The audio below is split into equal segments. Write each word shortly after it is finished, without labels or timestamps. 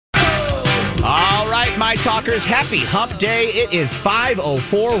My Talkers. Happy Hump Day. It is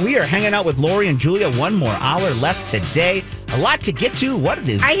 5:04. We are hanging out with Lori and Julia. One more hour left today. A lot to get to. What it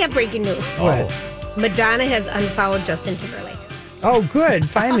is? I have breaking news. Oh. Madonna has unfollowed Justin Timberlake. Oh, good.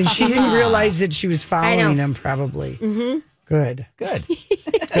 Finally. She didn't realize that she was following him, probably. Mm-hmm. Good. Good.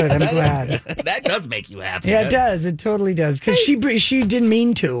 Good. I'm glad. That does make you happy. Yeah, it does. It totally does. Because she didn't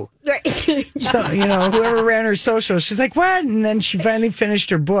mean to. Right. So, whoever ran her social, she's like, what? And then she finally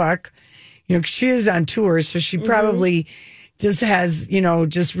finished her book. 'Cause she is on tour, so she probably just has,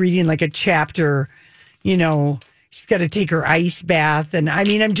 just reading like a chapter, she's got to take her ice bath. And I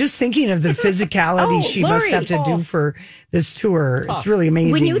mean, I'm just thinking of the physicality she must have to do for this tour. It's really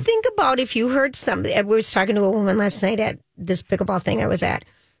amazing. When you think about if you heard something, I was talking to a woman last night at this pickleball thing I was at.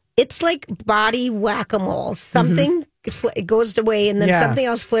 It's like body whack-a-mole. Something it goes away, and then something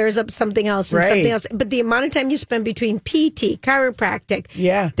else flares up, something else, and something else. But the amount of time you spend between PT, chiropractic,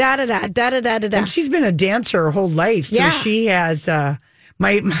 da-da-da. And she's been a dancer her whole life, so she has... her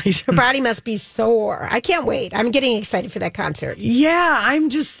body must be sore. I can't wait. I'm getting excited for that concert. Yeah, I'm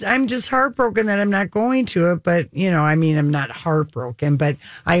just heartbroken that I'm not going to it. But I'm not heartbroken, but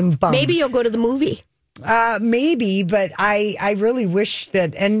I'm bummed. Maybe you'll go to the movie. Maybe, but I really wish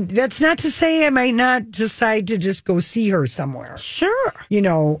that. And that's not to say I might not decide to just go see her somewhere. Sure,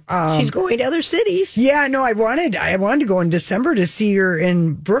 she's going to other cities. Yeah, no, I wanted to go in December to see her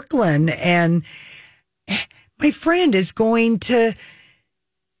in Brooklyn, and my friend is going to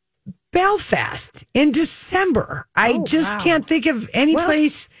Belfast in December. I can't think of any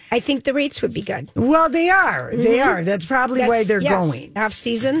place. I think the rates would be good. Well, they are. Mm-hmm. They are. That's probably why they're going. Off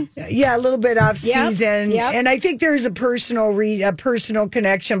season? Yeah, a little bit off season. Yep. And I think there's a personal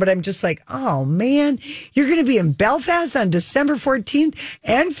connection, but I'm just like, oh man, you're going to be in Belfast on December 14th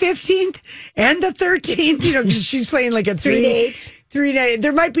and 15th and the 13th, because she's playing like a 3 dates. 3 days.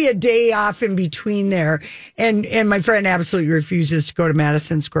 There might be a day off in between there. And my friend absolutely refuses to go to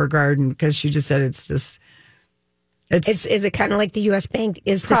Madison Square Garden because she just said is it kind of like the U.S. Bank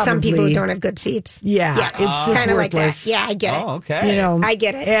is to some people who don't have good seats? Yeah. It's just kind of worthless. like that. Yeah, I get it. Oh, okay. I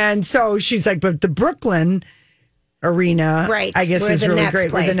get it. And so she's like, but the Brooklyn arena, right? I guess is really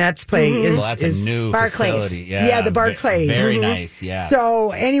great where the Nets play. Well, that's a new Barclays. Facility. Yeah, the Barclays. Very nice. Yeah. So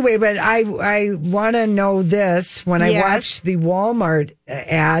anyway, but I want to know this when I watched the Walmart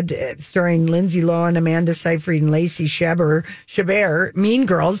ad starring Lindsay Lohan, Amanda Seyfried, and Lacey Chabert, Mean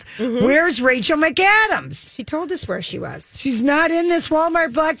Girls. Where's Rachel McAdams? She told us where she was. She's not in this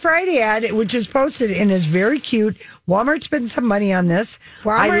Walmart Black Friday ad, which is posted and is very cute. Walmart spent some money on this.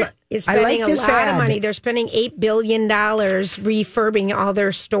 Walmart is spending a lot of money. They're spending $8 billion refurbing all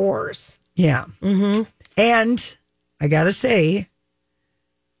their stores. Yeah. Mm-hmm. And I got to say,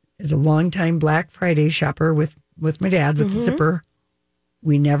 as a longtime Black Friday shopper with my dad, with the zipper,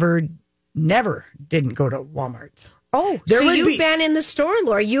 we never didn't go to Walmart. Oh, so you've been in the store,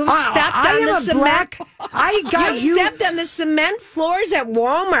 Laura. You've stepped on the cement. You've stepped on the cement floors at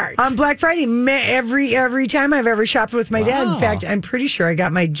Walmart on Black Friday. Every time I've ever shopped with my dad. In fact, I'm pretty sure I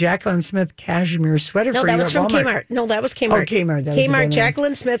got my Jacqueline Smith cashmere sweater for you at Walmart. No, that was from Kmart. No, that was Kmart. Oh, Kmart. Kmart.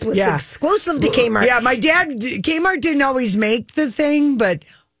 Jacqueline Smith was exclusive to Kmart. Yeah, my dad. Kmart didn't always make the thing, but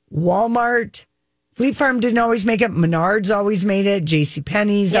Walmart. Fleet Farm didn't always make it. Menards always made it.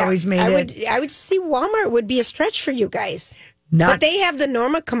 JCPenney's always made it. I would see Walmart would be a stretch for you guys. But they have the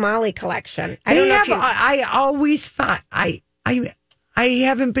Norma Kamali collection. I always thought I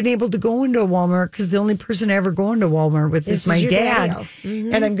haven't been able to go into a Walmart because the only person I ever go into Walmart with is my dad.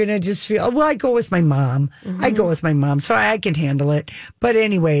 Mm-hmm. And I'm going to just feel, I go with my mom. Mm-hmm. I go with my mom, so I can handle it. But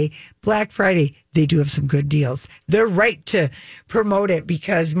anyway, Black Friday, they do have some good deals. They're right to promote it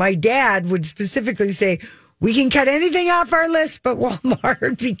because my dad would specifically say, we can cut anything off our list but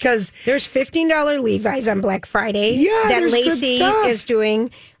Walmart because there's $15 Levi's on Black Friday that Lacey is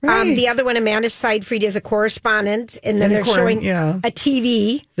doing. Right. The other one, Amanda Seyfried, is a correspondent, and then they're showing a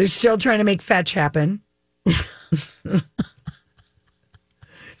TV. They're still trying to make fetch happen.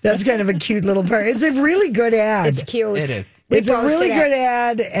 That's kind of a cute little part. It's a really good ad. It's cute. It is. It's a really good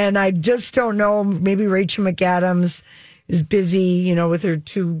ad, and I just don't know. Maybe Rachel McAdams is busy, with her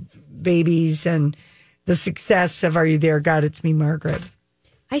 2 babies and the success of Are You There, God, It's Me, Margaret.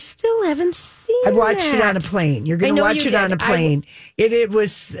 I still haven't seen I watched it on a plane. You're going to watch it on a plane. It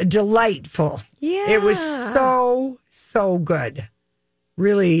was delightful. Yeah. It was so good.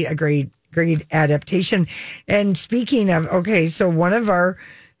 Really a great adaptation. And speaking of, so one of our,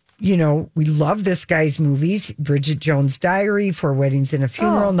 we love this guy's movies, Bridget Jones' Diary, 4 Weddings and a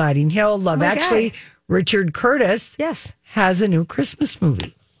Funeral, Notting Hill, Love Actually. Richard Curtis has a new Christmas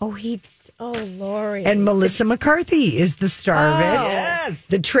movie. Oh, he Oh, Lori. And Melissa McCarthy is the star of it. Yes.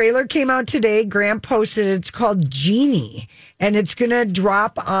 The trailer came out today. Grant posted it. It's called Genie. And it's going to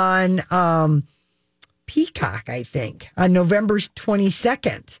drop on Peacock, I think, on November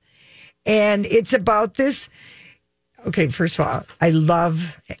 22nd. And it's about this. Okay, first of all, I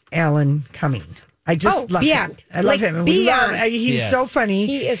love Alan Cumming. I just love him. I love him. And he's so funny.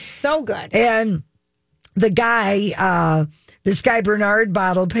 He is so good. And the guy, this guy, Bernard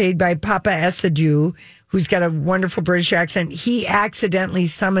Bottle, played by Papa Essadou, who's got a wonderful British accent, he accidentally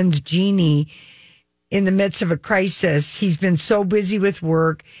summons Genie in the midst of a crisis. He's been so busy with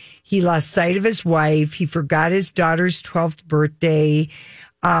work. He lost sight of his wife. He forgot his daughter's 12th birthday.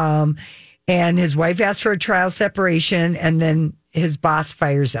 And his wife asked for a trial separation, and then his boss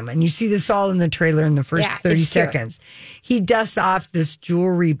fires him. And you see this all in the trailer in the first 30 seconds. He dusts off this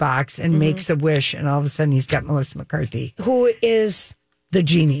jewelry box and makes a wish, and all of a sudden he's got Melissa McCarthy, who is the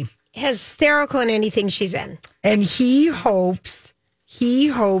Genie, hysterical in anything she's in. And he hopes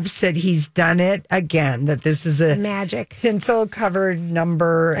that he's done it again, that this is a magic tinsel covered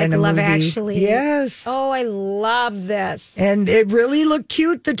number like and a Love movie. Actually. Yes. Oh, I love this. And it really looked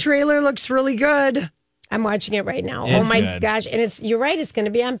cute. The trailer looks really good. I'm watching it right now. It's oh my good. gosh. And you're right, it's going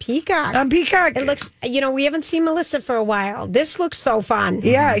to be on Peacock. On Peacock. It looks, we haven't seen Melissa for a while. This looks so fun.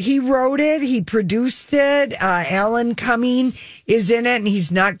 Yeah, he wrote it. He produced it. Alan Cumming is in it, and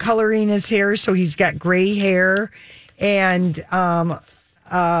he's not coloring his hair, so he's got gray hair. And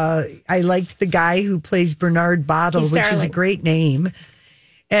I liked the guy who plays Bernard Bottle, which is a great name.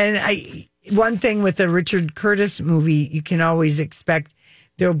 And one thing with a Richard Curtis movie, you can always expect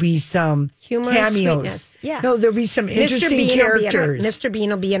there'll be some humor, cameos. Sweetness. Yeah. No, there'll be some interesting characters. Mr. Bean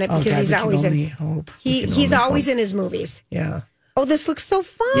will be in it because he's always in. He's always in his movies. Yeah. Oh, this looks so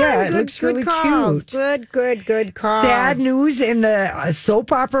fun. Yeah, it looks really cute. Good call. Sad news in the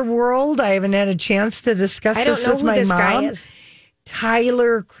soap opera world. I haven't had a chance to discuss this with my mom. I don't know who this guy is.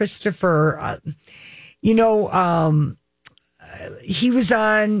 Tyler Christopher. He was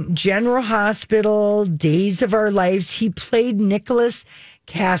on General Hospital, Days of Our Lives. He played Nicholas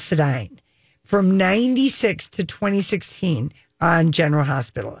Cassadine from 96 to 2016 on General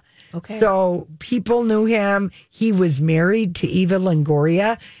Hospital. Okay. So people knew him. He was married to Eva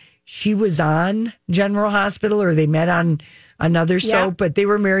Longoria. She was on General Hospital, or they met on another soap, but they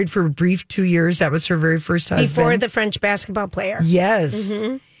were married for a brief 2 years. That was her very first husband. Before the French basketball player. Yes.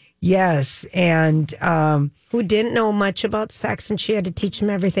 Mm-hmm. Yes. And who didn't know much about sex, and she had to teach him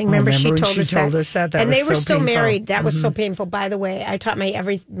everything. Remember she told us that. That and was they were so still painful. married. That was so painful. By the way, I taught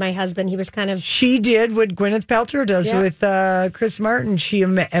my husband. He was kind of. She did what Gwyneth Paltrow does with Chris Martin. She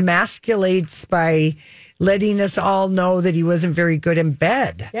emasculates by letting us all know that he wasn't very good in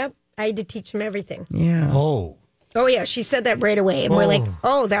bed. Yep. I had to teach him everything. Yeah. Oh, yeah. She said that right away, and we're like,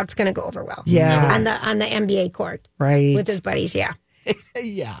 "Oh, that's going to go over well." Yeah. On the NBA court, right, with his buddies. Yeah.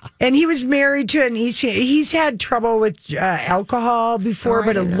 Yeah. And he was married to an East. He's had trouble with alcohol before,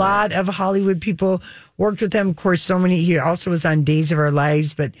 but a lot of Hollywood people worked with him. Of course, he also was on Days of Our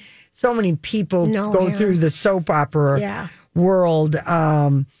Lives, but so many people go through the soap opera world.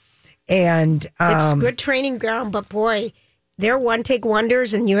 It's good training ground, but boy, they're one take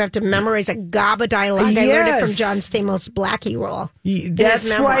wonders, and you have to memorize a gob of dialogue. I learned it from John Stamos' Blackie role.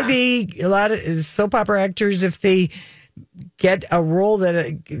 That's why a lot of soap opera actors, if they get a role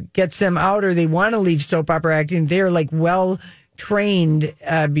that gets them out, or they want to leave soap opera acting, they're like well trained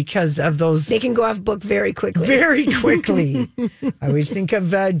because of those. They can go off book very quickly. Very quickly. I always think of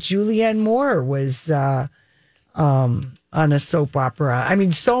Julianne Moore was on a soap opera. I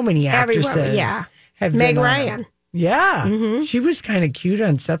mean, so many actresses. Have Meg Ryan. She was kind of cute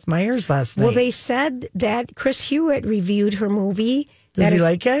on Seth Meyers last night. Well, they said that Chris Hewitt reviewed her movie. Does he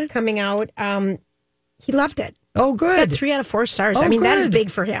like it? Coming out. He loved it. Oh, good. Got 3 out of 4 stars. Oh, I mean, good. that is big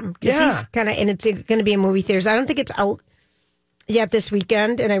for him. He's kind of, and it's going to be in movie theaters. I don't think it's out yet this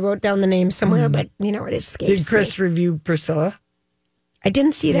weekend, and I wrote down the name somewhere, but it escapes Did Chris review Priscilla? I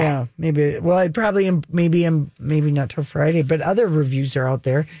didn't see that. Yeah, maybe. Well, it probably maybe not till Friday, but other reviews are out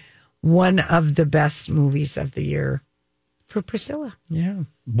there. One of the best movies of the year for Priscilla. Yeah.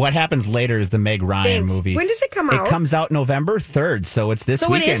 What Happens Later is the Meg Ryan movie. When does it come out? It comes out November 3rd, so it's this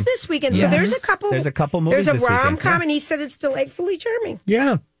weekend. So it is this weekend. Yes. So there's a couple movies. There's a rom-com, and he said it's delightfully charming.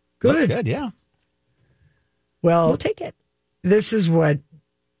 Yeah. Good. Looks good, yeah. Well, we'll take it. This is what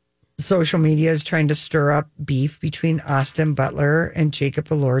social media is trying to stir up beef between Austin Butler and Jacob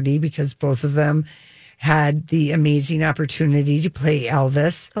Elordi, because both of them had the amazing opportunity to play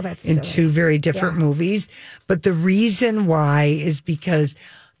Elvis in 2 very different movies. But the reason why is because,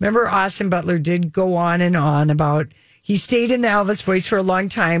 remember, Austin Butler did go on and on about He stayed in the Elvis voice for a long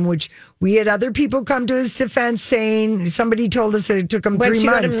time, which we had other people come to his defense saying, somebody told us that it took him 3 months.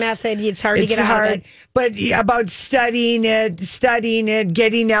 Once you go to method, it's hard to get out of it. But about studying it,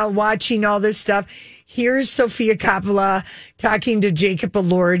 getting out, watching all this stuff. Here's Sofia Coppola talking to Jacob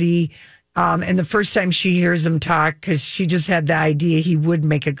Elordi. And the first time she hears him talk, because she just had the idea he would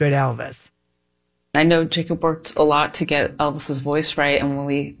make a good Elvis. I know Jacob worked a lot to get Elvis's voice right, and when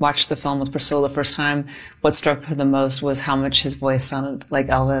we watched the film with Priscilla the first time, what struck her the most was how much his voice sounded like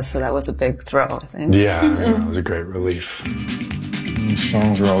Elvis, so that was a big thrill, I think. Yeah, it was a great relief. These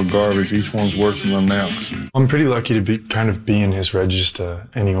songs are all garbage. Each one's worse than the next. I'm pretty lucky to be in his register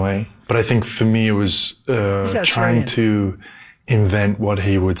anyway, but I think for me it was trying to invent what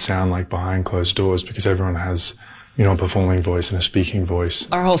he would sound like behind closed doors, because everyone has a performing voice and a speaking voice.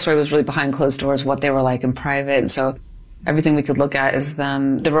 Our whole story was really behind closed doors, what they were like in private. So everything we could look at is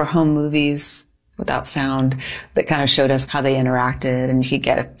them. There were home movies without sound that kind of showed us how they interacted, and you could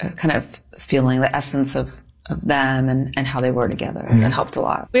get a kind of feeling, the essence of them and how they were together. Mm-hmm. That helped a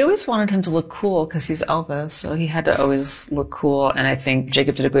lot. We always wanted him to look cool because he's Elvis, so he had to always look cool. And I think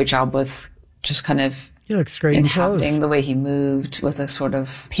Jacob did a great job with just kind of he looks great in clothes. The way he moved with a sort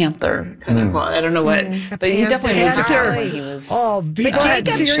of panther kind of. Well, I don't know what, but he definitely moved different when he was. Oh, Jacob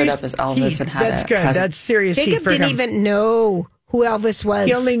showed up as Elvis and had that's good. That's serious. Jacob didn't even know who Elvis was.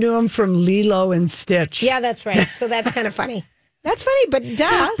 He only knew him from Lilo and Stitch. Yeah, that's right. So that's kind of funny. That's funny, but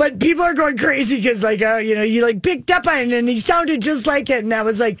duh. But people are going crazy because, you picked up on it and he sounded just like it, and that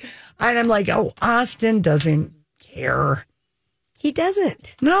was and I'm like, oh, Austin doesn't care. He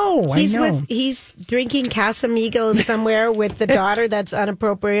doesn't. No, I know. He's drinking Casamigos somewhere with the daughter that's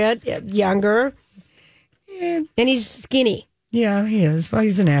inappropriate, younger. And he's skinny. Yeah, he is. Well,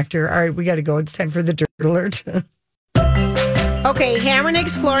 he's an actor. All right, we got to go. It's time for the Dirt Alert. Okay,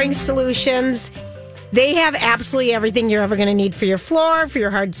 Hammernix Flooring Solutions. They have absolutely everything you're ever going to need for your floor, for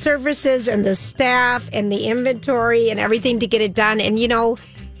your hard surfaces, and the staff, and the inventory, and everything to get it done. And,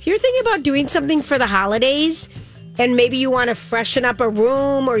 if you're thinking about doing something for the holidays, and maybe you want to freshen up a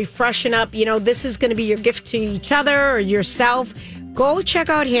room or you freshen up, this is going to be your gift to each other or yourself. Go check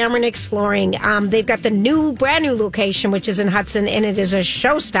out Hammernix Flooring. They've got the brand new location, which is in Hudson, and it is a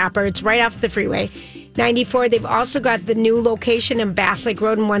showstopper. It's right off the freeway 94. They've also got the new location in Bass Lake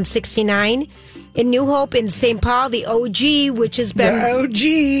Road in 169. In New Hope, in St. Paul, the OG, which has been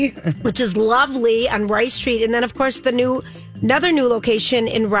which is lovely on Rice Street, and then of course another new location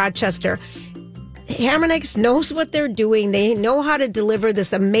in Rochester. Hammernix knows what they're doing. They know how to deliver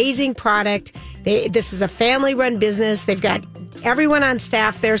this amazing product. This is a family-run business. They've got everyone on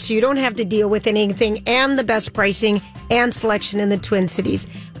staff there, so you don't have to deal with anything, and the best pricing and selection in the Twin Cities.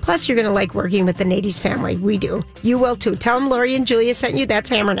 Plus, you're going to like working with the Nades family. We do. You will, too. Tell them Lori and Julia sent you. That's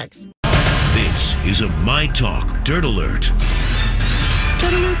Hammernix. This is a My Talk Dirt Alert.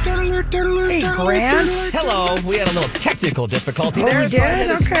 Hey, Grant. Hello. We had a little technical difficulty there. We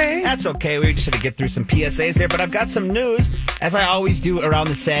did? Okay. That's okay. We just had to get through some PSAs there, but I've got some news, as I always do around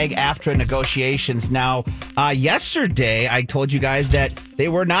the SAG-AFTRA negotiations. Now, yesterday, I told you guys that they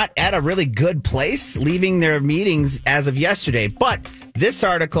were not at a really good place leaving their meetings as of yesterday, but this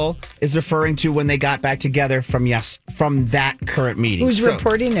article is referring to when they got back together from that current meeting. Who's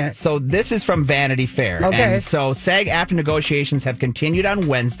reporting it? So this is from Vanity Fair. Okay. And so SAG-AFTRA negotiations have continued on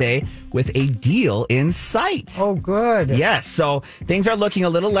Wednesday with a deal in sight. Oh, good. Yes. So things are looking a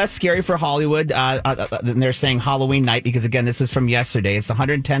little less scary for Hollywood. They're saying Halloween night because, again, this was from yesterday. It's the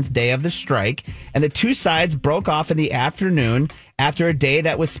 110th day of the strike. And the two sides broke off in the afternoon after a day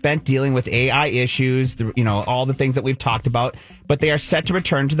that was spent dealing with AI issues, all the things that we've talked about. But they are set to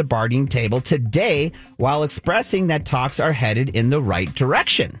return to the bargaining table today while expressing that talks are headed in the right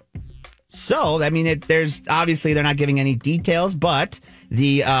direction. So, I mean, there's obviously they're not giving any details, but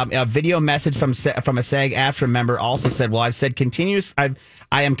the video message from a SAG-AFTRA member also said, "Well,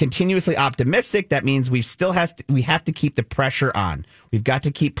 I am continuously optimistic. That means we have to keep the pressure on. We've got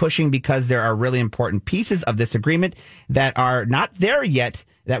to keep pushing because there are really important pieces of this agreement that are not there yet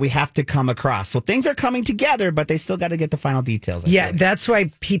that we have to come across. So things are coming together, but they still got to get the final details." Yeah, that's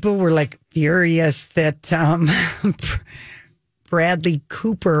why people were furious that Bradley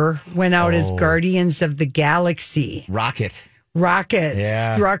Cooper went out as Guardians of the Galaxy. Rocket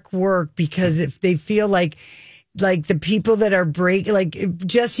struck work because if they feel like the people that are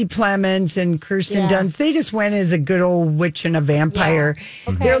Jesse Plemons and Kirsten Dunst, they just went as a good old witch and a vampire.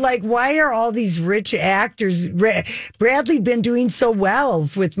 Yeah. Okay. They're like, why are all these rich actors? Bradley been doing so well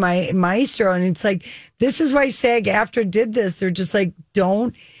with my Maestro, and it's like, this is why SAG-AFTRA did this. They're just like,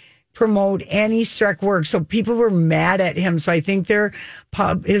 don't promote any struck work. So people were mad at him. So I think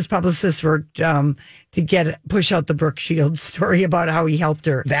his publicists were to push out the Brooke Shields story about how he helped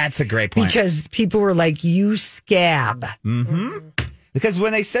her. That's a great point. Because people were like, you scab. Mm-hmm. Because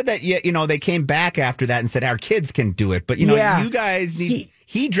when they said that, they came back after that and said, our kids can do it. But, you guys need...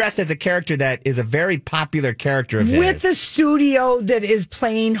 He dressed as a character that is a very popular character of his. With a studio that is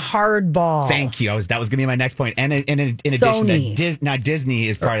playing hardball. Thank you. That was going to be my next point. And in addition, Disney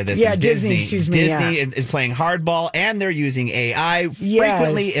is part of this. Yeah, Disney, excuse me. Disney is playing hardball, and they're using AI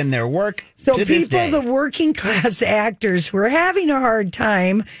frequently in their work. So the working class actors who are having a hard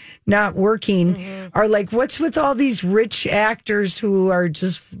time not working are like, what's with all these rich actors who are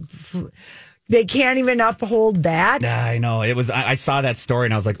just... They can't even uphold that. I know. It was. I saw that story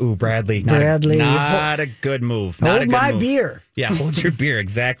and I was like, "Ooh, Bradley, not a good move. Hold my beer." Yeah, hold your beer.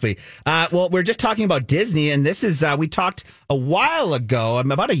 Exactly. Well, we're just talking about Disney, and this is we talked a while ago,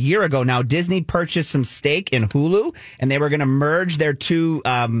 about a year ago now. Disney purchased some stake in Hulu, and they were going to merge their two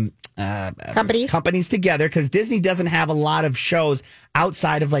companies together because Disney doesn't have a lot of shows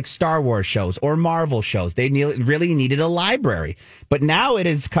outside of like Star Wars shows or Marvel shows. They really needed a library. But now it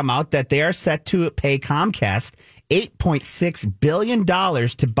has come out that they are set to pay Comcast $8.6 billion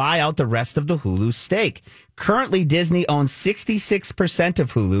to buy out the rest of the Hulu stake. Currently, Disney owns 66%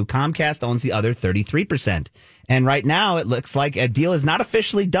 of Hulu. Comcast owns the other 33%. And right now, it looks like a deal is not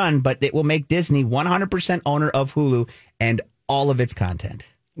officially done, but it will make Disney 100% owner of Hulu and all of its content.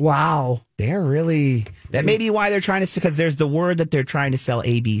 Wow. They're really... That may be why they're trying to... Because there's the word that they're trying to sell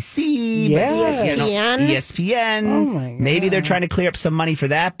ABC. ESPN. Oh my God. Maybe they're trying to clear up some money for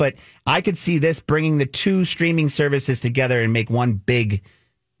that. But I could see this bringing the two streaming services together and make one big...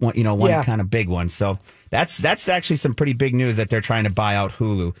 one kind of big one. So that's actually some pretty big news that they're trying to buy out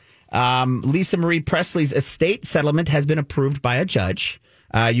Hulu. Lisa Marie Presley's estate settlement has been approved by a judge.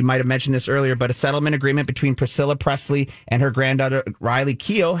 You might have mentioned this earlier, but a settlement agreement between Priscilla Presley and her granddaughter Riley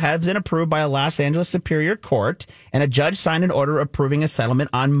Keough has been approved by a Los Angeles Superior Court, and a judge signed an order approving a settlement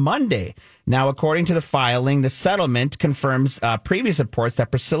on Monday. Now, according to the filing, the settlement confirms previous reports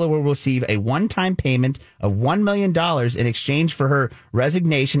that Priscilla will receive a one-time payment of $1 million in exchange for her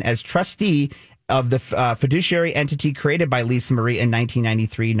resignation as trustee of the fiduciary entity created by Lisa Marie in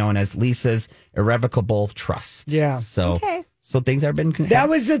 1993, known as Lisa's Irrevocable Trust. Yeah. So things have been... That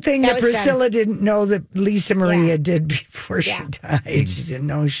was the thing that Priscilla didn't know that Lisa Maria did before she died. She didn't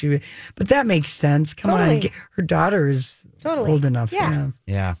know she would... But that makes sense. Come on. Her daughter is old enough.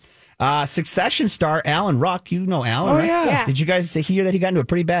 Yeah. Succession star Alan Ruck. You know Alan, right? Yeah. Did you guys hear that he got into a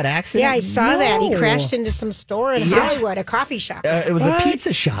pretty bad accident? Yeah, I saw that. He crashed into some store in Hollywood, a coffee shop. It was a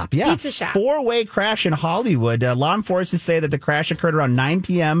pizza shop. Yeah. Pizza shop. 4-way crash in Hollywood. Law enforcement say that the crash occurred around 9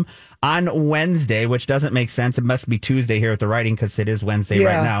 p.m. on Wednesday, which doesn't make sense. It must be Tuesday here at the writing because it is Wednesday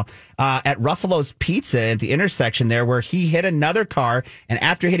right now. At Ruffalo's Pizza at the intersection there where he hit another car, and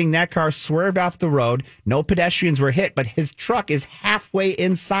after hitting that car, swerved off the road. No pedestrians were hit, but his truck is halfway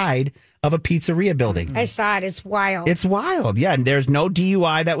inside of a pizzeria building. I saw it. It's wild. It's wild. Yeah. And there's no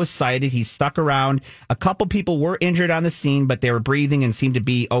DUI that was cited. He stuck around. A couple people were injured on the scene, but they were breathing and seemed to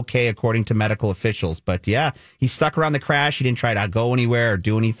be okay, according to medical officials. But yeah, he stuck around the crash. He didn't try to go anywhere or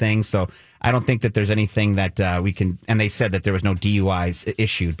do anything. So I don't think that there's anything that we can. And they said that there was no DUIs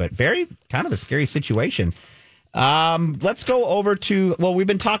issued, but very kind of a scary situation. Let's go over to, we've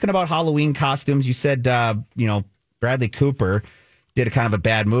been talking about Halloween costumes. You said, Bradley Cooper did a kind of a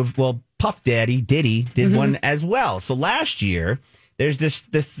bad move. Well, Puff Daddy, Diddy, did one as well. So last year, there's this,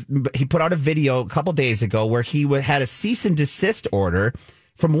 he put out a video a couple days ago where he had a cease and desist order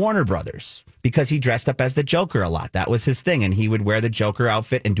from Warner Brothers because he dressed up as the Joker a lot. That was his thing. And he would wear the Joker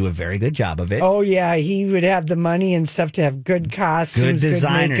outfit and do a very good job of it. Oh, yeah. He would have the money and stuff to have good costumes, good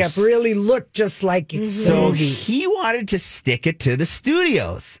designers. Good makeup, really look just like So he wanted to stick it to the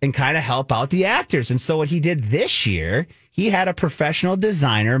studios and kind of help out the actors. And so what he did this year, he had a professional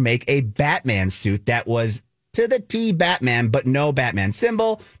designer make a Batman suit that was to the T Batman, but no Batman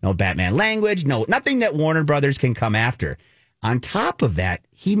symbol, no Batman language, nothing that Warner Brothers can come after. On top of that,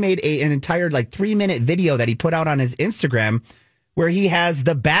 he made an entire 3-minute video that he put out on his Instagram where he has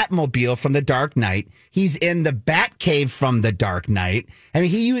the Batmobile from The Dark Knight. He's in the Batcave from The Dark Knight. I mean,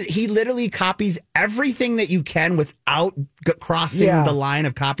 he literally copies everything that you can without crossing the line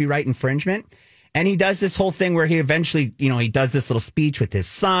of copyright infringement. And he does this whole thing where he eventually, he does this little speech with his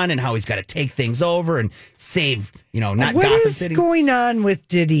son and how he's got to take things over and save, not Gotham City. What is going on with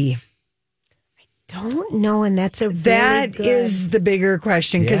Diddy? Don't know, and that's that is the bigger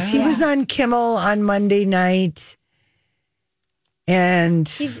question because he was on Kimmel on Monday night, and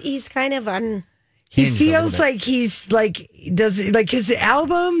he's kind of He feels like he's like, his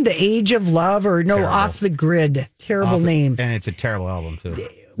album, The Age of Love, or no, terrible. Off the Grid. Terrible name. And it's a terrible album, too.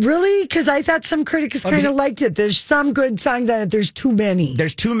 Really? Because I thought some critics kind of liked it. There's some good songs on it. There's too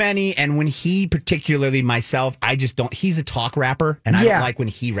many. And when he, particularly myself, I just don't. He's a talk rapper, and I don't like when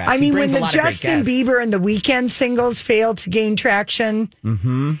he raps. I mean, when the Justin Bieber and the Weeknd singles failed to gain traction.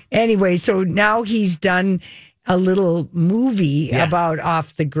 Mm-hmm. Anyway, so now he's done a little movie about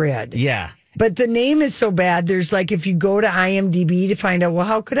Off the Grid. Yeah. But the name is so bad. There's like, if you go to IMDb to find out, well,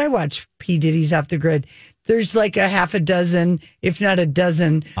 how could I watch P. Diddy's Off the Grid? There's like a half a dozen, if not a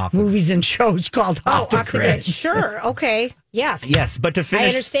dozen, movies and shows called Off the Grid. Sure. Okay. Yes. Yes. But to finish. I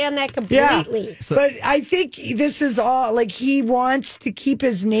understand that completely. Yeah. But I think this is all like he wants to keep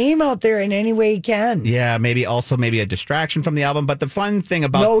his name out there in any way he can. Yeah. Maybe a distraction from the album. But the fun thing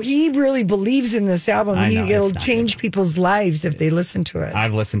about. No, he really believes in this album. It'll change people's lives if they listen to it.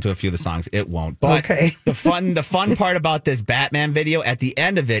 I've listened to a few of the songs. It won't. But the fun part about this Batman video, at the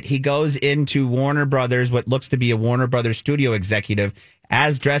end of it, he goes into Warner Brothers, what looks to be a Warner Brothers studio executive,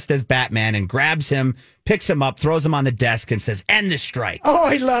 as dressed as Batman, and grabs him, picks him up, throws him on the desk, and says, "End the strike." Oh,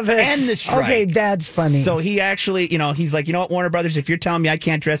 I love it. End the strike. Okay, that's funny. So he actually, he's like, you know what, Warner Brothers, if you're telling me I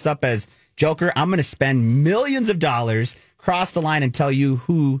can't dress up as Joker, I'm going to spend millions of dollars, cross the line, and tell you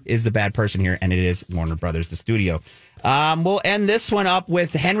who is the bad person here, and it is Warner Brothers, the studio. We'll end this one up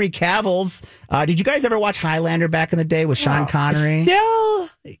with Henry Cavill's. Did you guys ever watch Highlander back in the day with Sean Connery? Still...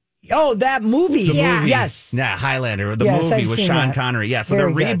 Oh, that movie. Movie. Yes. Yeah, Highlander. The movie with Sean Connery. Yeah, so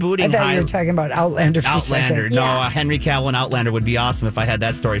Very they're rebooting I thought you were talking about Outlander for Outlander. a second. No, Henry Cavill and Outlander would be awesome if I had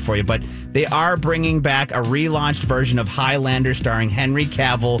that story for you. But they are bringing back a relaunched version of Highlander starring Henry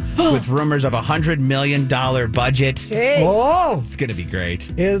Cavill with rumors of $100 million budget. Hey. Oh. It's going to be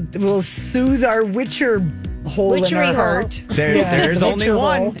great. It will soothe our Witcher hole in our heart. There's only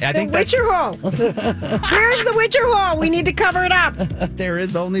one. I think Witcher hole. Where's the Witcher hole? We need to cover it up. There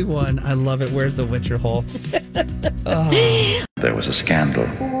is only one. I love it. Where's the Witcher hole? There was a scandal.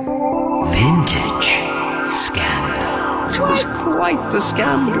 Vintage scandal. It was quite the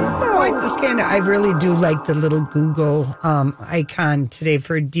scandal. Quite the scandal. I really do like the little Google icon today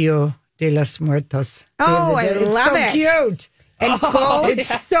for Dia de los Muertos. Oh, I love it. It's so cute. And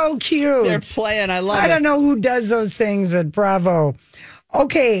it's so cute. They're playing. I love it. I don't know who does those things, but bravo.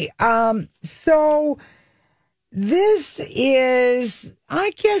 Okay, so this is, I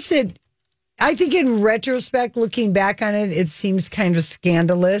think in retrospect, looking back on it, it seems kind of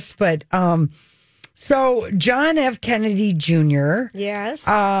scandalous, but so John F. Kennedy Jr. Yes.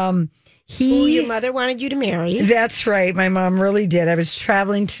 Who your mother wanted you to marry. That's right. My mom really did. I was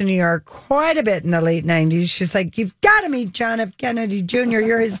traveling to New York quite a bit in the late 90s. She's like, "You've got to meet John F. Kennedy Jr.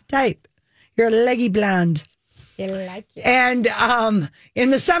 You're his type. You're a leggy blonde." You like it. And in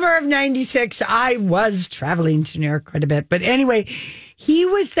the summer of 96, I was traveling to New York quite a bit. But anyway, he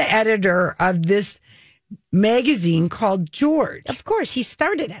was the editor of this magazine called George. Of course, he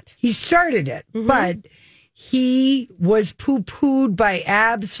started it. Mm-hmm. But he was poo-pooed by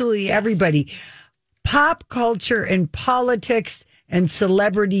absolutely everybody. Pop culture and politics and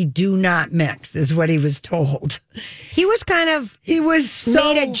celebrity do not mix, is what he was told. He was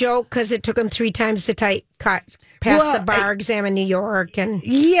made a joke because it took him 3 times to pass the bar exam in New York.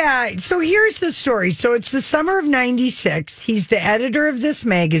 Yeah, so here's the story. So it's the summer of 96. He's the editor of this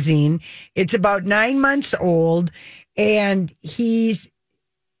magazine. It's about 9 months old, and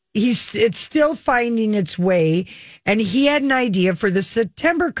it's still finding its way. And he had an idea for the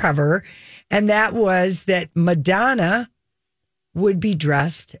September cover, and that was that Madonna would be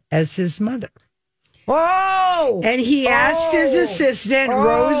dressed as his mother. Oh! And he asked his assistant,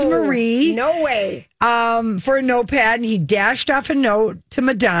 Rosemary. No way. For a notepad, and he dashed off a note to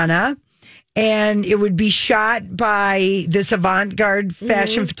Madonna. And it would be shot by this avant-garde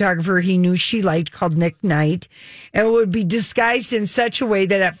fashion photographer he knew she liked called Nick Knight. And it would be disguised in such a way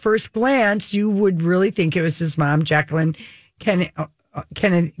that at first glance, you would really think it was his mom, Jacqueline Kennedy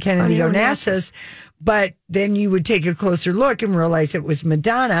Onassis. But then you would take a closer look and realize it was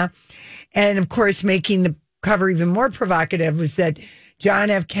Madonna. And of course, making the cover even more provocative was that John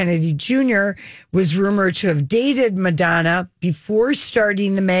F. Kennedy Jr. was rumored to have dated Madonna before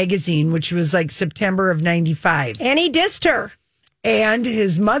starting the magazine, which was like September of 95. And he dissed her. And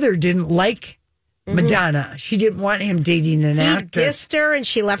his mother didn't like Madonna. She didn't want him dating an actress. He dissed her, and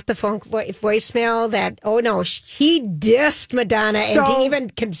she left the phone voicemail that, he dissed Madonna and to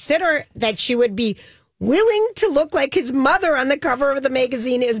even consider that she would be willing to look like his mother on the cover of the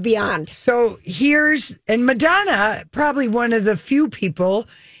magazine is beyond. So and Madonna, probably one of the few people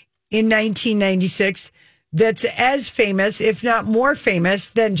in 1996 that's as famous, if not more famous,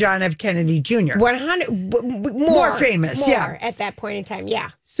 than John F. Kennedy Jr. 100 More famous, yeah. At that point in time, yeah.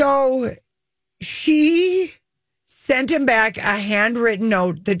 So she sent him back a handwritten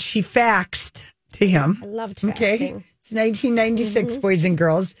note that she faxed to him. I loved faxing. Okay. It's 1996, boys and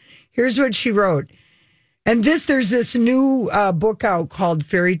girls. Here's what she wrote. And there's this new book out called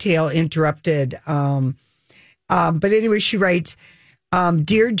Fairy Tale Interrupted. But anyway, she writes,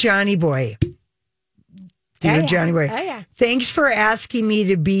 Dear Johnny Boy. Dear Johnny Boy. Oh, yeah. Thanks for asking me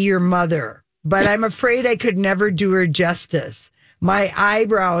to be your mother, but I'm afraid I could never do her justice. My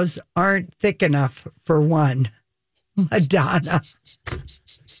eyebrows aren't thick enough for one. Madonna.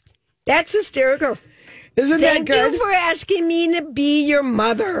 That's hysterical. Isn't that good? Thank you for asking me to be your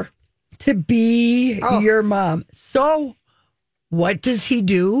mother. To be your mom. So what does he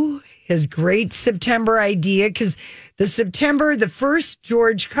do? His great September idea, because the first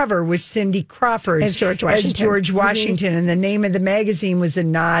George cover was Cindy Crawford as George Washington. And the name of the magazine was a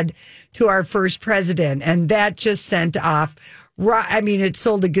nod to our first president. And that just sent off, it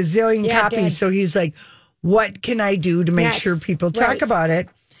sold a gazillion copies. So he's like, what can I do to make sure people talk about it?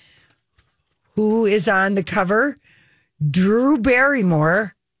 Who is on the cover? Drew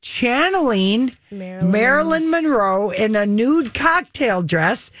Barrymore channeling Marilyn Monroe in a nude cocktail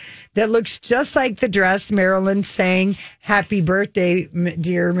dress that looks just like the dress Marilyn sang "Happy Birthday,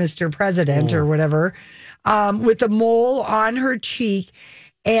 Dear Mr. President" or whatever, with a mole on her cheek.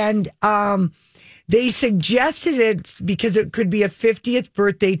 And they suggested it because it could be a 50th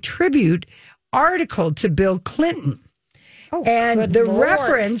birthday tribute article to Bill Clinton. And the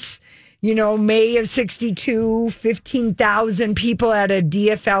reference, May of 62, 15,000 people at a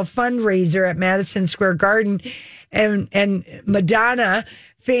DFL fundraiser at Madison Square Garden. And Madonna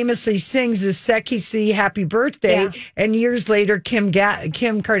famously sings the sexy happy birthday. Yeah. And years later, Kim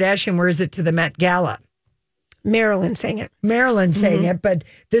Kardashian wears it to the Met Gala. Marilyn sang it. But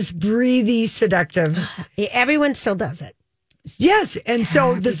this breathy, seductive. Everyone still does it. Yes. And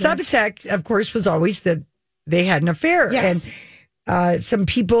so the subtext, of course, was always that they had an affair. Yes. And some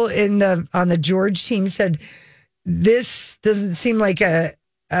people on the George team said, this doesn't seem like a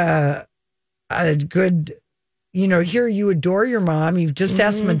good, here you adore your mom. You've just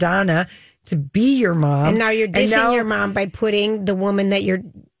asked Madonna to be your mom. And now you're dissing your mom by putting the woman that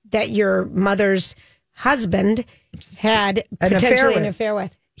your mother's husband had potentially an affair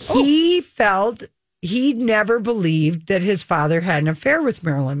with. He never believed that his father had an affair with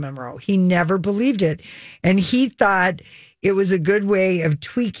Marilyn Monroe. He never believed it. And he thought it was a good way of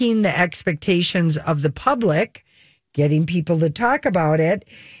tweaking the expectations of the public, getting people to talk about it.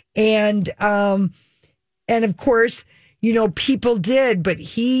 And of course, people did, but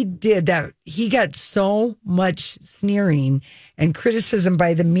he did that. He got so much sneering and criticism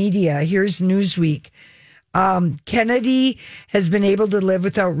by the media. Here's Newsweek. Kennedy has been able to live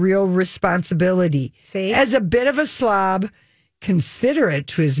without real responsibility. See? As a bit of a slob, considerate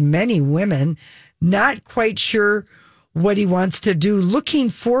to his many women, not quite sure what he wants to do, looking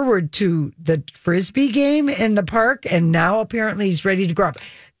forward to the Frisbee game in the park, and now apparently he's ready to grow up.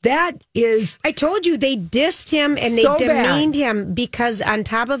 That is... I told you, they dissed him and they demeaned him because on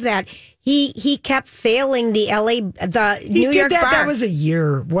top of that, he kept failing the New York bar. That was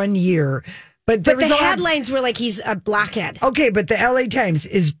 1 year. But the headlines were like he's a blockhead. Okay, but the LA Times,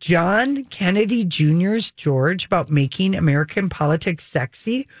 is John Kennedy Jr.'s George about making American politics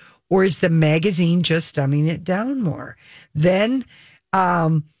sexy, or is the magazine just dumbing it down more? Then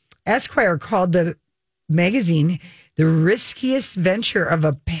Esquire called the magazine the riskiest venture of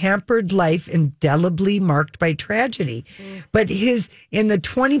a pampered life indelibly marked by tragedy. But in the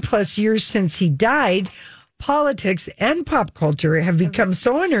 20 plus years since he died, politics and pop culture have become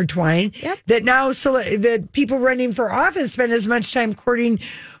so intertwined that now that people running for office spend as much time courting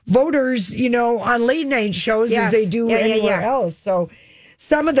voters, on late night shows as they do anywhere else. So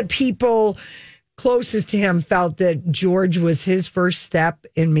some of the people closest to him felt that George was his first step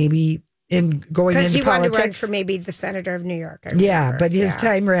in going into politics. Because he wanted to run for maybe the senator of New York. Yeah, but his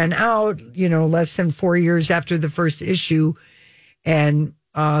time ran out, less than 4 years after the first issue. And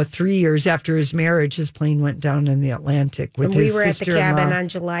 3 years after his marriage, his plane went down in the Atlantic with his sister-in-law. We were at the cabin on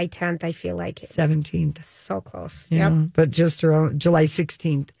July 10th, I feel like. 17th. So close. Yeah, yep. But just around July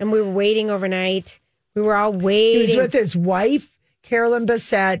 16th. And we were waiting overnight. We were all waiting. He was with his wife, Carolyn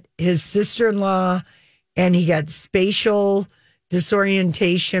Bessette, his sister-in-law, and he got spatial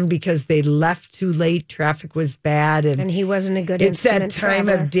disorientation because they left too late. Traffic was bad. And he wasn't a good It's that instrument time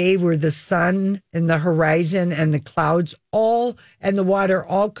traveler. of day where the sun and the horizon and the clouds and the water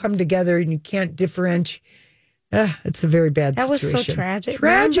all come together and you can't differentiate It's a very bad That situation. was so tragic.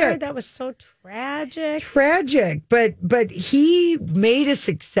 Tragic. Remember? That was so tragic. Tragic. But he made a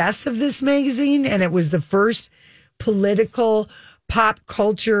success of this magazine, and it was the first political pop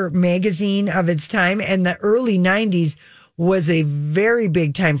culture magazine of its time. And the early 90s was a very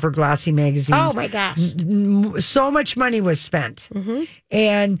big time for glossy magazines. Oh, my gosh. So much money was spent.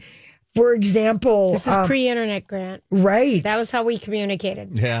 And, for example... This is pre-internet, Grant. Right. That was how we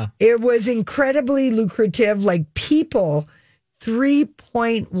communicated. Yeah. It was incredibly lucrative. Like, people,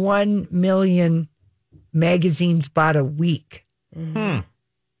 3.1 million magazines bought a week.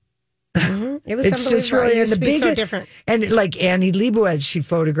 It was It's just really it used to be so different. And like Annie Leibovitz, she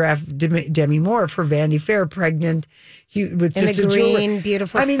photographed Demi Moore for Vanity Fair, pregnant with And just the a green, jewelry.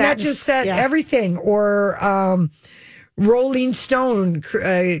 beautiful I mean, that satin- just said yeah. everything. Or Rolling Stone,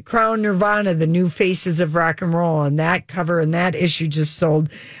 Crown Nirvana, the new faces of rock and roll, and that cover and that issue just sold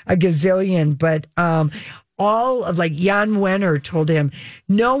a gazillion. But all of like Jan Wenner told him,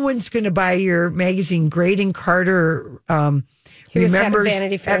 no one's going to buy your magazine. Graydon Carter. He was head of remembers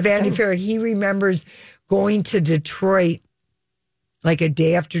Vanity Fair at at the Vanity time. Fair. He remembers going to Detroit like a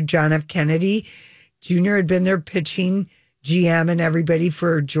day after John F. Kennedy Jr. had been there pitching GM and everybody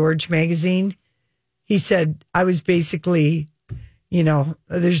for George magazine. He said, I was basically,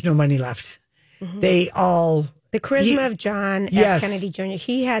 there's no money left. They all... The charisma of John Yes. F. Kennedy Jr.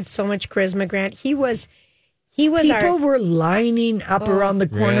 He had so much charisma, Grant. He was People were lining up around the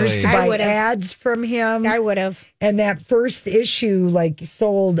corners Really? to I buy would've. ads from him. I would have. And that first issue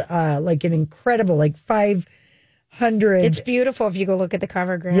sold like an incredible 500. It's beautiful if you go look at the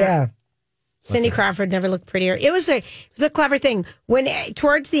cover, Grant. Yeah. Cindy Crawford never looked prettier. It was a clever thing. When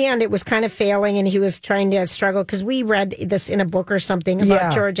towards the end it was kind of failing and he was trying to struggle because we read this in a book or something about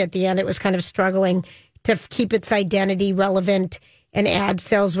Yeah. George at the end. It was kind of struggling to keep its identity relevant and ad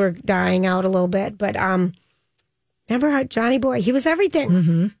sales were dying out a little bit. But remember how Johnny Boy, he was everything.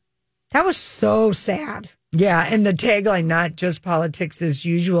 Mm-hmm. That was so sad. Yeah, and the tagline, not just politics as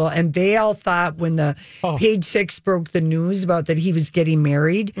usual. And they all thought when the Page Six broke the news about that he was getting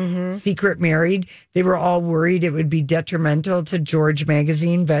married, secret married, they were all worried it would be detrimental to George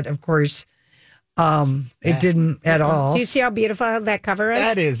magazine. But of course, it didn't at all. Do you see how beautiful that cover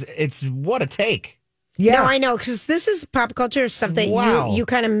is? It's what a take. Yeah, No, I know because this is pop culture stuff that Wow. you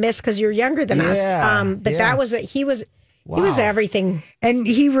kind of miss because you're younger than us. Yeah, But yeah. that was he was everything. and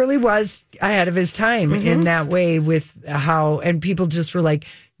he really was ahead of his time in that way with how, and people just were like,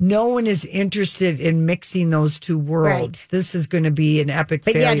 no one is interested in mixing those two worlds. Right. This is going to be an epic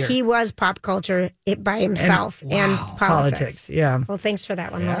But failure. yet he was pop culture by himself and politics. Yeah. Well, thanks for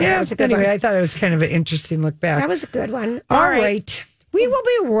that one. Laura. Yeah, That was a good anyway, one. I thought it was kind of an interesting look back. That was a good one. All right. We will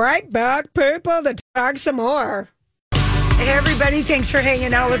be right back, people, to talk some more. Hey, everybody, thanks for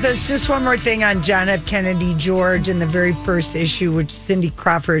hanging out with us. Just one more thing on John F. Kennedy George in the very first issue, which Cindy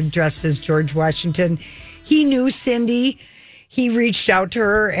Crawford dressed as George Washington. He knew Cindy. He reached out to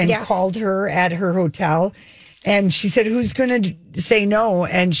her and called her at her hotel. And she said, who's going to say no?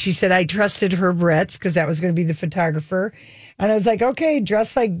 And she said, I trusted Herb Ritz because that was going to be the photographer. And I was like, okay,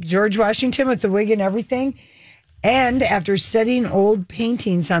 dressed like George Washington with the wig and everything. And after studying old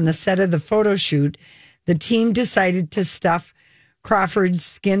paintings on the set of the photo shoot, the team decided to stuff Crawford's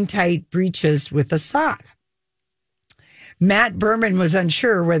skin-tight breeches with a sock. Matt Berman was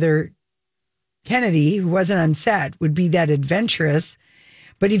unsure whether Kennedy, who wasn't on set, would be that adventurous,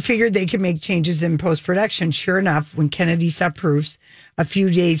 but he figured they could make changes in post-production. Sure enough, when Kennedy saw proofs a few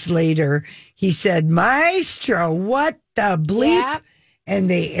days later, he said, Maestro, what the bleep? Yep. And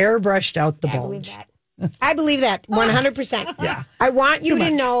they airbrushed out the bulge. I believe that 100%. Yeah. I want you to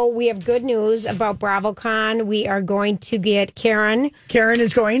know we have good news about BravoCon. We are going to get Karen. Karen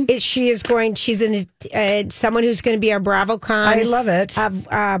is going? She is going. She's someone who's going to be our BravoCon. I love it.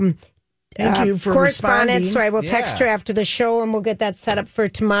 Thank you for correspondent. responding. So I will text her after the show and we'll get that set up for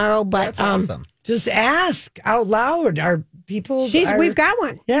tomorrow. But That's awesome. Just ask out loud. Are people? We've got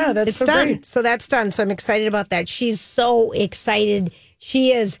one. Yeah, that's it's so done. great. So that's done. So I'm excited about that. She's so excited.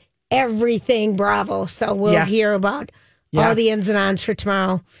 She is everything Bravo. So we'll hear about all the ins and outs for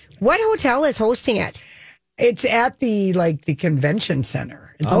tomorrow. What hotel is hosting it? It's at the convention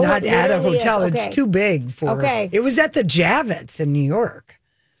center. It's Oh, not it at a literally is. hotel. Okay. It's too big for. Okay. It was at the Javits in New York.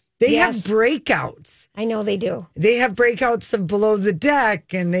 They have breakouts. I know they do. They have breakouts of Below the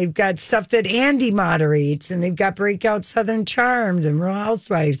Deck, and they've got stuff that Andy moderates, and they've got breakouts Southern Charms and Real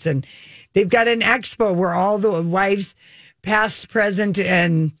Housewives, and they've got an expo where all the wives, past, present,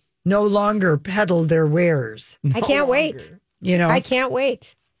 and no longer peddle their wares. I can't wait. I can't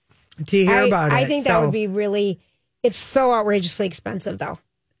wait to hear about it. I think that would be really. It's so outrageously expensive, though.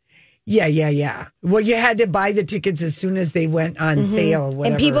 Yeah. Well, you had to buy the tickets as soon as they went on sale. Whatever.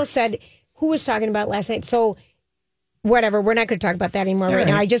 And people said, who was talking about last night? So, whatever. We're not going to talk about that anymore right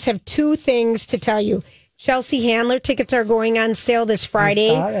now. I just have two things to tell you. Chelsea Handler tickets are going on sale this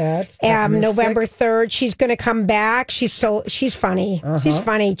Friday, November 3rd. She's going to come back. She's funny. She's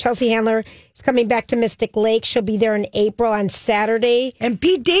funny. Chelsea Handler is coming back to Mystic Lake. She'll be there in April on Saturday. And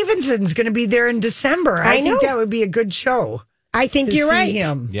Pete Davidson's going to be there in December. I think that would be a good show. I think you're right.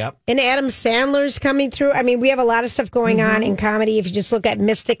 Him. Yep. And Adam Sandler's coming through. I mean, we have a lot of stuff going on in comedy. If you just look at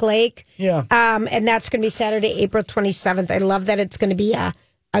Mystic Lake, and that's going to be Saturday, April 27th. I love that it's going to be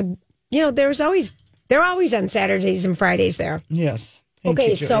they're always on Saturdays and Fridays there. Yes.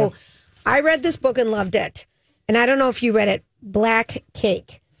 So I read this book and loved it, and I don't know if you read it. Black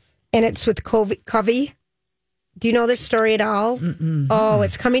Cake, and it's with Covey. Do you know this story at all? Oh,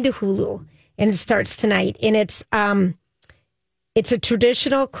 it's coming to Hulu, and it starts tonight, and it's a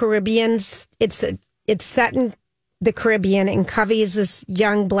traditional Caribbean. It's set in the Caribbean, and Covey is this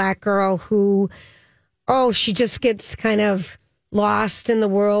young black girl who, she just gets kind of lost in the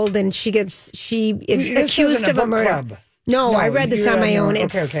world, and she is accused of a murder. Club. No, I read this on my own.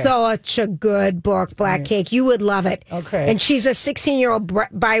 It's such a good book, Black Cake. You would love it. Okay. And she's a 16-year-old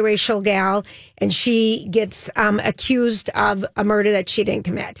biracial gal, and she gets accused of a murder that she didn't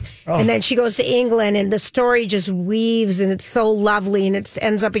commit. And then she goes to England, and the story just weaves, and it's so lovely, and it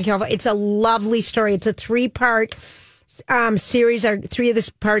ends up in California. It's a lovely story. It's a 3-part series. 3 of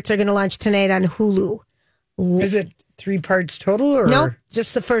the parts are going to launch tonight on Hulu. Is it 3 parts total? Or nope,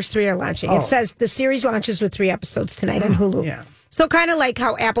 just the first 3 are launching. It says the series launches with 3 episodes tonight on Hulu. Yeah. So kind of like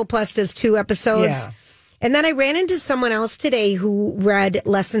how Apple Plus does 2 episodes. Yeah. And then I ran into someone else today who read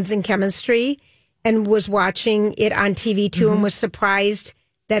Lessons in Chemistry and was watching it on TV too and was surprised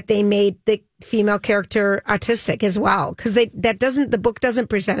that they made the female character autistic as well, because the book doesn't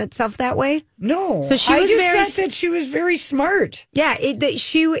present itself that way. No, so she I was just said that she was very smart. Yeah,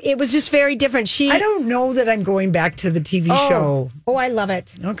 it was just very different. I don't know that I'm going back to the TV show. Oh, I love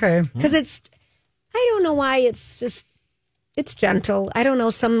it. Okay, because I don't know why it's gentle. I don't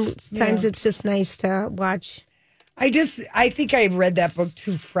know. Sometimes it's just nice to watch. I think I read that book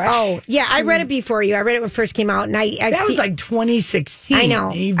too fresh. Oh, yeah, I read it before you. I read it when it first came out, and that was like 2016. I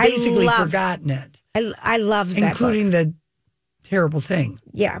know. You've basically forgotten it. I love that, including the terrible thing.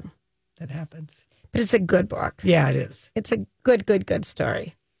 Yeah, that happens. But it's a good book. Yeah, it is. It's a good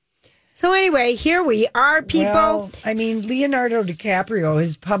story. So anyway, here we are, people. Well, I mean, Leonardo DiCaprio,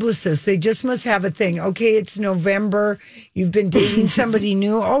 his publicist, they just must have a thing. Okay, it's November. You've been dating somebody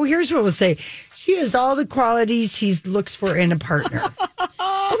new. Oh, here's what we'll say. She has all the qualities he looks for in a partner.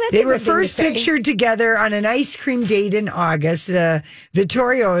 They were first pictured together on an ice cream date in August.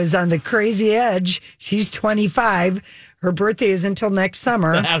 Vittorio is on the crazy edge. She's 25. Her birthday is until next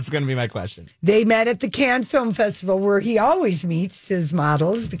summer. That's going to be my question. They met at the Cannes Film Festival, where he always meets his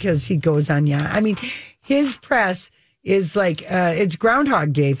models because he goes on. I mean, his press is like it's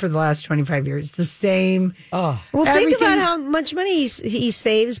Groundhog Day for the last 25 years. The same. Oh, well, think about how much money he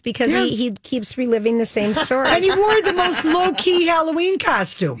saves because he keeps reliving the same story. And he wore the most low key Halloween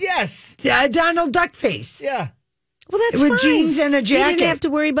costume. Yes, Donald Duck face. Yeah. Well, that's with jeans and a jacket. He didn't have to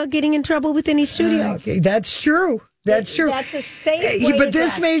worry about getting in trouble with any studios. Okay, that's true. That's true. That's the same way. But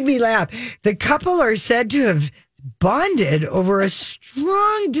this made me laugh. The couple are said to have bonded over a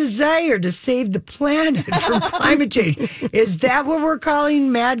strong desire to save the planet from climate change. Is that what we're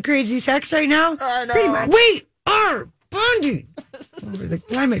calling mad, crazy sex right now? Pretty much. We are bonding over the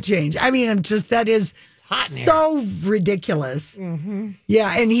climate change. I mean, that is hot in here. So ridiculous. Mm-hmm.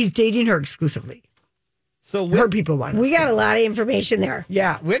 Yeah, and he's dating her exclusively. So her people want we got a lot of information there.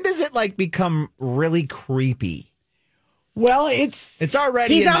 Yeah. When does it become really creepy? Well, it's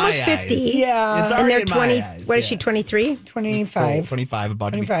already. He's in almost my 50. Eyes. Yeah, it's and they're 20. Eyes, what is she? 23, 25, 25, about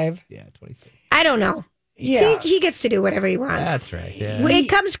 25. 26. I don't know. Yeah, he gets to do whatever he wants. That's right. Yeah. It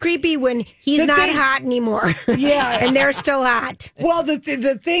comes creepy when he's not hot anymore. Yeah, and they're still hot. Well, the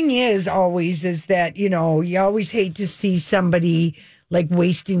thing is that you always hate to see somebody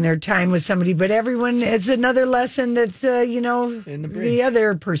wasting their time with somebody, but it's another lesson that the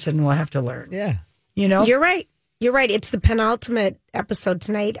other person will have to learn. Yeah, you're right. You're right. It's the penultimate episode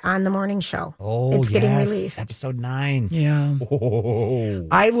tonight on the morning show. Oh, it's getting released. Episode 9. Yeah. Oh.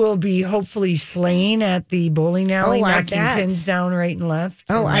 I will be hopefully slaying at the bowling alley, knocking pins down right and left.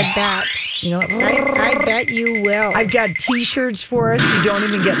 Oh, I bet. I bet you will. I've got T-shirts for us. We don't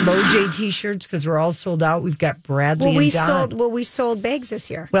even get Low J T-shirts because we're all sold out. We've got Bradley and Don. We sold bags this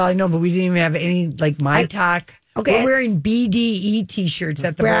year. Well, I know, but we didn't even have any My Talk. Okay. We're wearing BDE T-shirts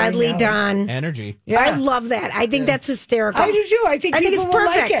at the Bradley bowling alley. Dunn. Energy. Yeah. I love that. I think that's hysterical. I do too. I think it's people will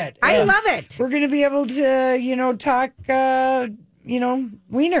perfect. like it. I love it. We're going to be able to, talk,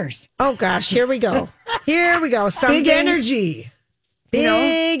 wieners. Oh gosh, here we go. Here we go. Big energy.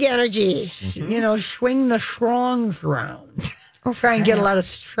 Big energy. Swing the strongs around. Try and get a lot of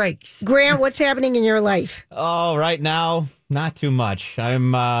strikes. Grant, what's happening in your life? Oh, right now, not too much.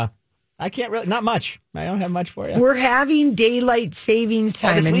 I can't really, not much. I don't have much for you. We're having daylight savings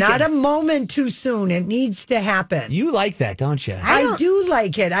time, and not a weekend. moment too soon. It needs to happen. You like that, don't you? I do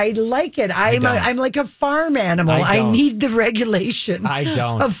like it. I like it. I'm like a farm animal. I I don't. need the regulation. I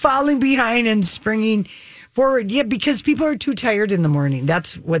don't. Of falling behind and springing forward. Yeah, because people are too tired in the morning.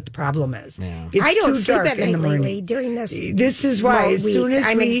 That's what the problem is. Yeah. It's I don't too sleep dark at in the night morning. lately during this. This is why, as soon as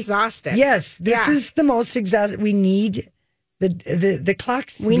I'm we exhausted. Yes, this is the most exhausted. We need the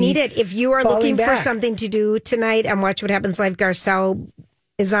clocks. We need it. If you are looking for back. something to do tonight and Watch What Happens Live, Garcelle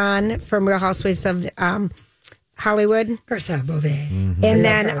is on from Real Housewives of Hollywood. Garcelle Beauvais. And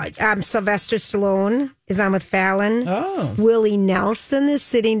then Sylvester Stallone is on with Fallon. Oh. Willie Nelson is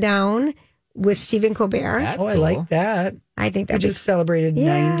sitting down with Stephen Colbert. That's I cool. like that. I think I that just celebrated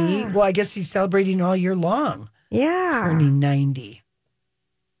Yeah. 90. Well, I guess he's celebrating all year long. yeah. Turning 90.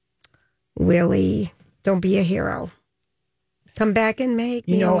 Willie, don't be a hero. Come back and make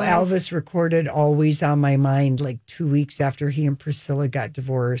me a wife. Elvis recorded Always on My Mind like 2 weeks after he and Priscilla got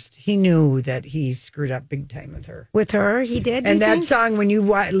divorced. He knew that he screwed up big time with her. With her, he did. And you that think? song, when you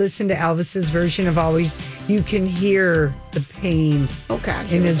listen to Elvis's version of Always, you can hear the pain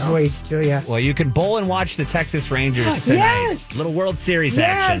in his voice too. Yeah. Well, you can bowl and watch the Texas Rangers tonight. Yes. Little World Series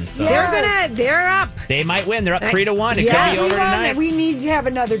action. So They're up. They might win. They're up 3-1. It Yes. could be over tonight. We need to have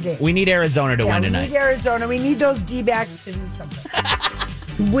another game. We need Arizona to win We tonight. need Arizona. We need those D-backs to do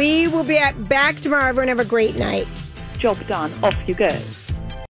something. We will be back tomorrow. Everyone have a great night. Job done. Off you go.